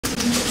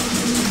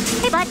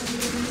Hey, bud.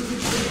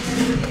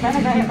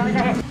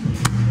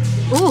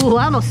 Ooh,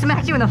 I almost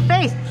smacked you in the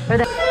face.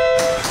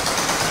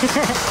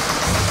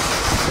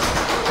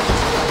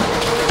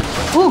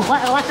 Ooh,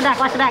 watch the back,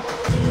 watch the back.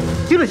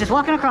 Dude was just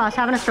walking across,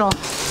 having a stroll.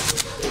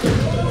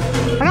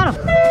 I got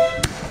him.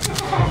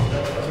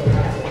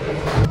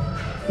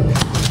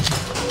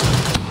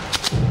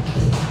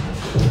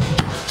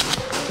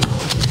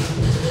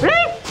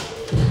 Really?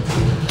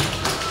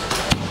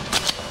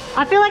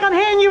 I feel like I'm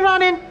hitting you,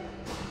 Ramen.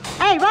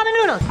 Hey, ramen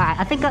noodles. All right,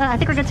 I think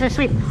we're good to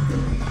sweep.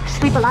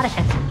 Sweep a lot of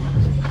shit.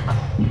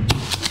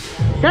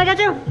 Did I get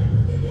you?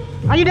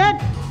 Are you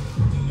dead?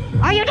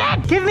 Are you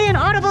dead? Give me an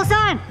audible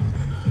sign.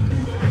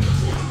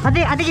 I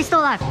think he's still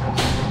alive.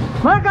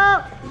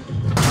 Marco!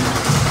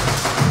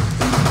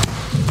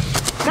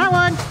 Got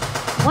one.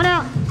 One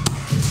out.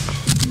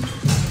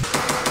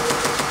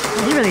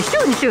 He's really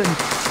shooting.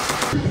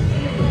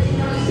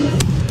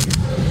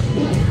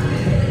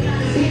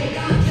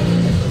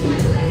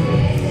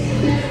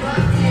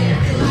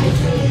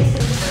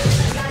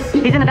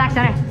 He's in the back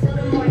center.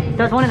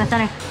 There's one in the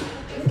center.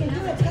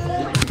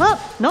 Oh,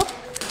 nope.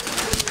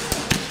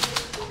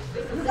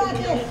 You got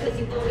this.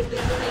 You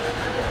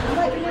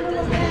like your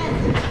little man.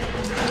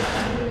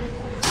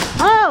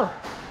 Oh!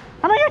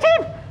 How about your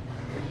team?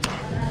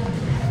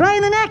 Right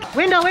in the neck.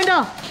 Window.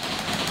 Window.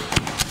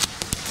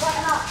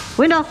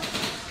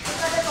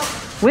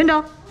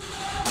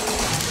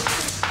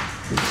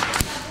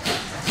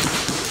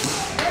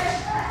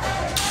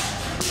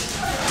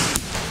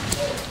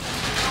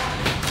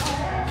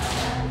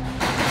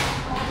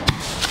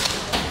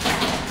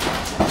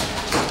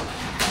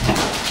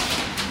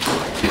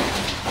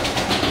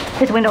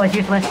 This window is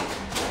useless.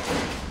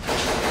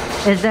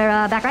 Is there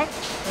back right?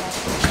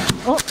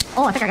 Yeah.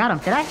 Oh, I think I got him.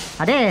 Did I?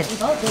 I did. We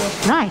both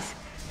did. Nice.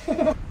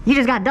 You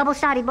just got double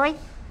shotty, boy.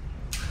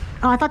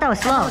 Oh, I thought that was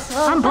slow.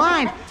 I'm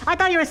blind. I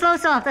thought you were slow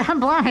soft. I'm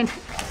blind.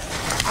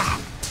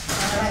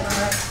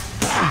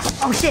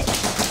 Oh shit.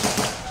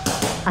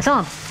 I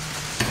saw him.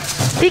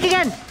 Peek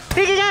again.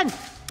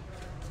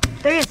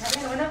 There he is.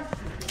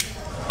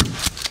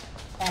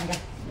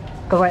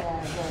 Go for it.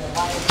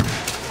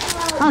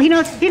 Oh, he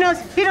knows.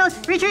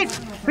 Retreat.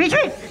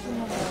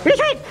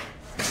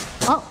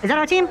 Oh, is that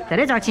our team? That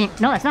is our team.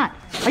 No, that's not.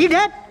 Are you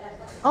dead?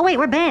 Oh wait,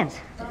 we're bands.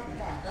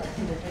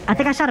 I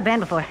think I shot a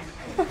band before.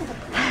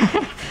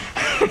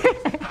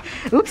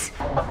 Oops.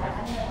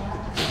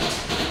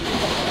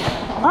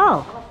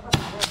 Oh.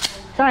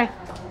 Sorry.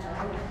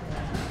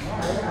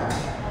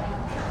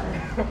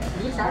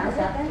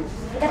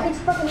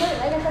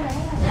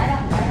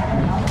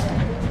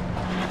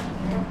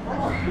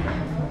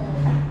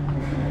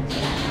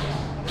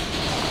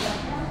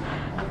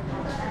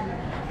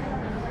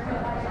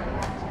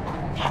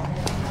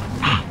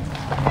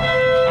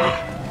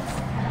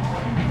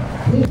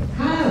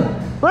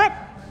 What?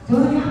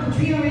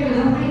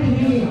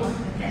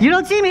 You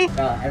don't see me.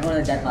 Bro, everyone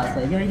in that class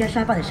like, yo, you got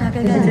shot by the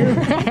shotgun guy too.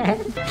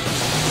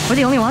 We're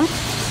the only ones?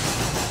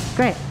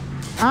 Great.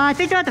 I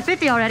think they're at the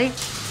 50 already,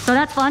 so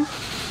that's fun.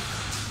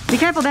 Be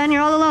careful, Ben,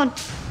 you're all alone.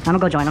 I'm gonna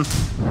go join them.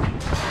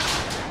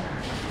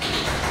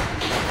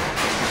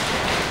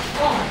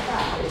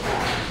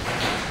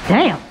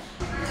 Damn.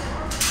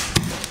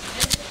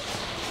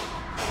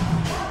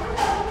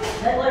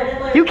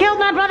 You killed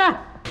my brother.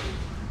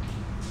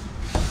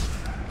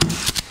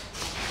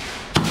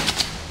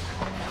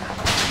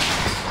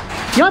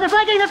 Yo, they're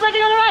flanking on the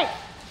right!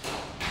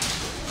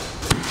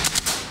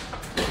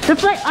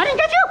 I didn't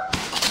get you!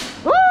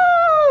 Woo!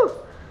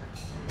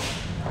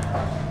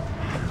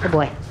 Oh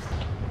boy.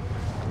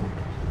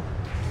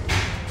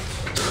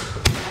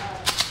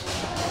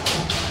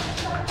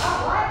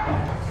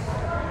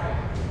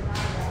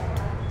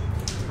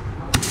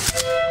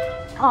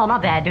 Oh, my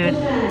bad, dude.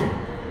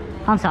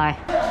 I'm sorry.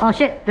 Oh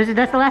shit,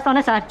 that's the last on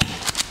this side.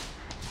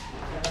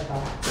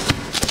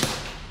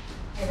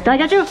 Did I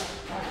get you?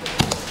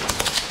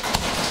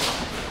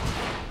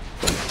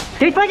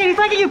 He's flanking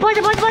you!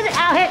 Poison!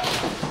 Ow, hit!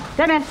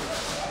 Dead man.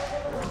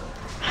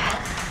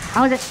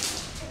 I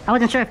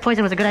wasn't sure if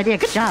poison was a good idea.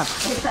 Good job.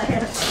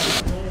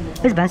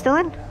 Is Ben still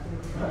in?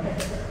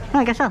 Oh,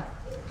 I guess so.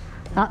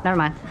 Oh, never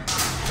mind.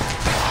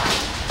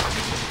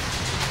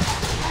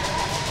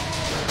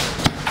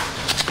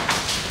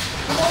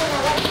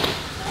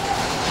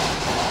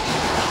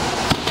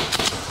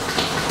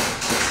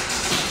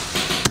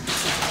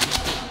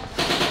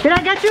 Did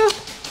I get you?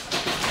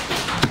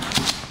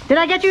 Did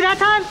I get you that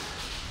time?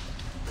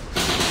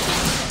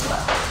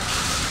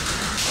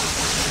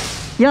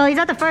 Yo, he's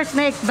at the first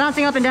snake,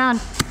 bouncing up and down.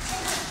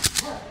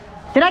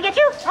 Did I get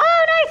you?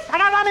 Oh, nice! I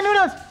got ramen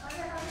noodles.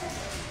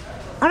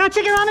 I got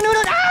chicken ramen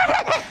noodles.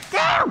 Ah,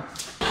 damn!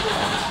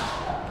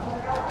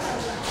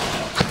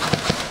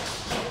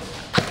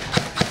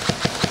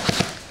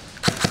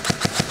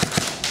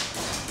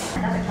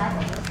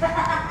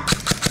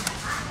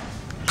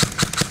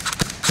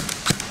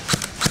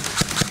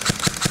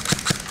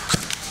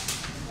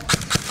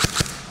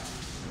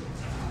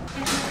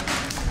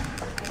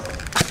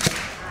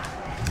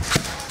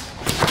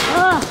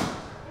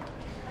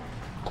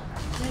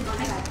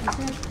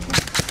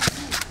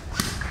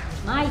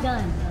 My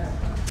gun.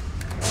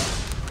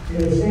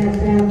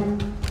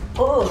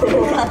 Oh,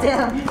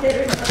 goddamn.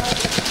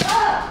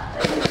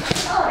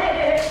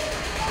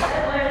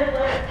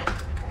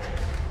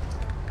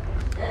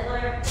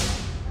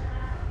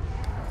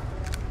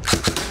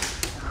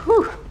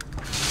 Whew.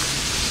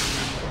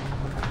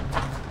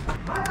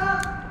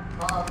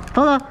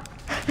 Hello.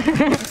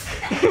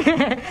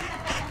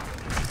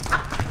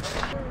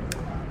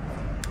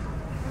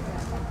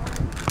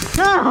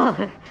 No.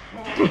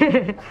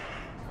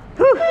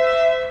 Whew.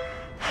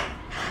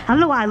 I don't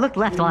know why I looked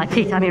left while I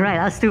peeked. I mean, right,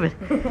 that was stupid.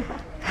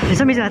 For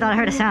some reason, I thought I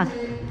heard a sound.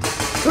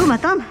 Ooh, my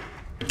thumb.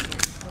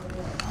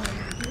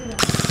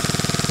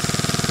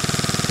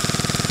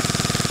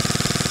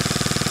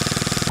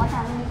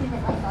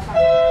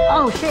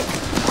 Oh, shit.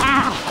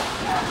 Ow.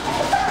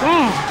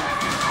 Damn.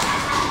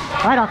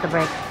 Right off the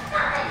brake.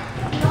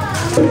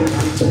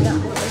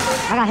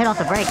 I got hit off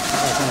the brake.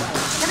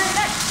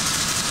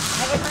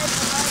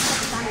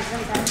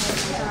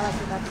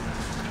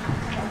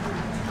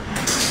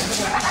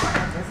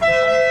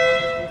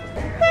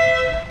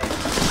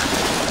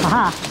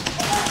 Aha.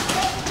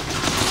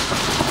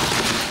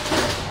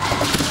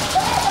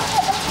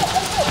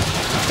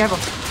 Careful.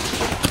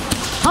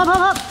 Hop, hop,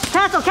 hop.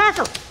 Castle,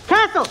 castle,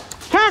 castle,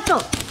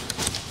 castle.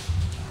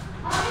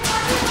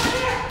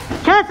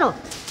 Castle.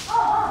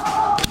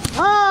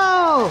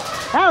 Oh,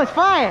 that was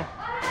fire.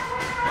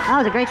 That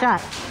was a great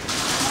shot.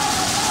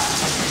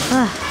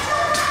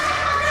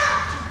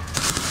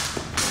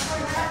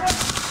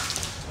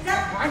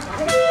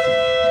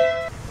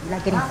 You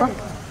like getting fucked?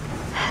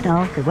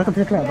 No, because welcome to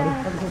the club, buddy.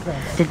 Welcome to the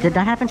club. Did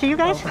that happen to you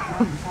guys?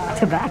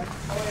 To back.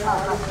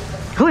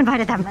 Who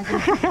invited them? No,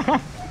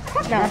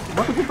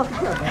 welcome to the fucking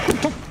club, bro.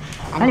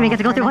 I didn't even get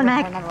to go through one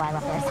mag. I remember why I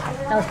left there.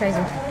 That was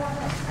crazy.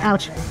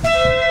 Ouch.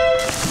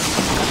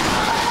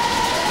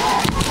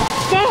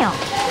 Damn!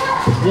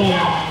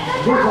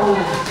 Yeah, good one.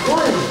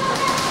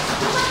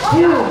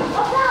 1, 2.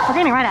 Well,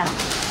 aiming right at him.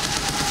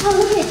 Oh,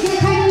 look at Jack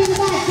hiding in the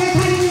back. Jack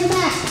hiding in the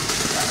back.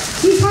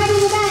 He's hiding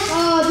in the back.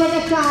 Oh, get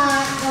a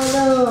shot. Oh,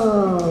 no.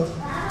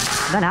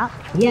 That out?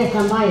 Yes,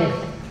 I'm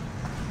biased.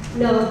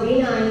 No,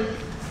 B9.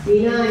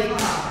 B9.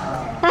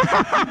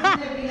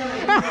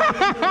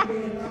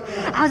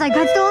 I was like,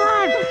 Ben's still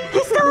alive!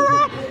 He's still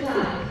alive!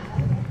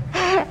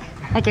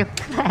 Thank you.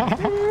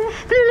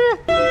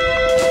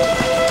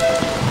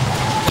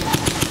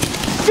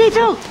 C2!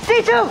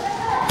 C2!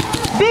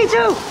 B2!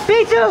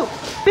 B2!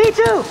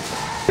 B2!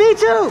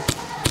 B2!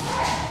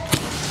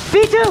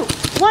 B2!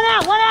 One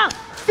out! One out!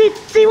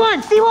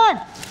 C1! C1!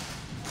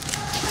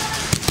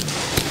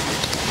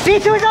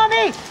 B2 is on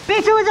me!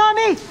 B2 is on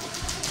me!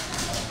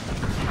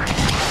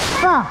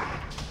 Oh.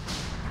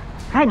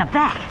 Right in the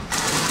back.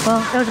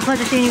 Well, it was a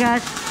pleasure seeing you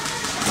guys.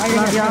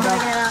 Love y'all.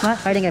 What?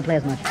 I didn't get to play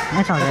as much.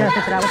 That's all We're good. trying to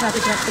fix it out. We're trying to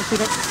fix it out. Keep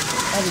it.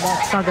 There we go.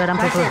 It's all good. I'm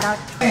cool.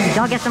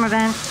 Y'all get some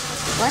revenge.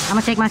 What? I'm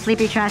gonna take my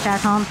sleepy trash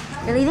ass home.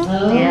 You're leaving?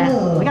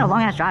 Yeah. We got a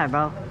long ass drive,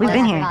 bro. We've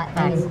been here.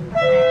 Thanks.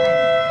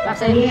 Drive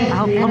safe.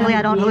 Hopefully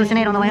I don't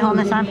hallucinate on the way home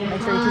this time.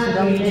 Make sure you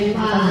keep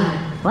some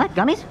gums. What?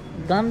 Gummies?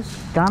 Gums?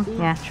 Gum?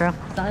 Yeah, true.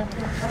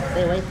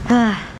 Stay away.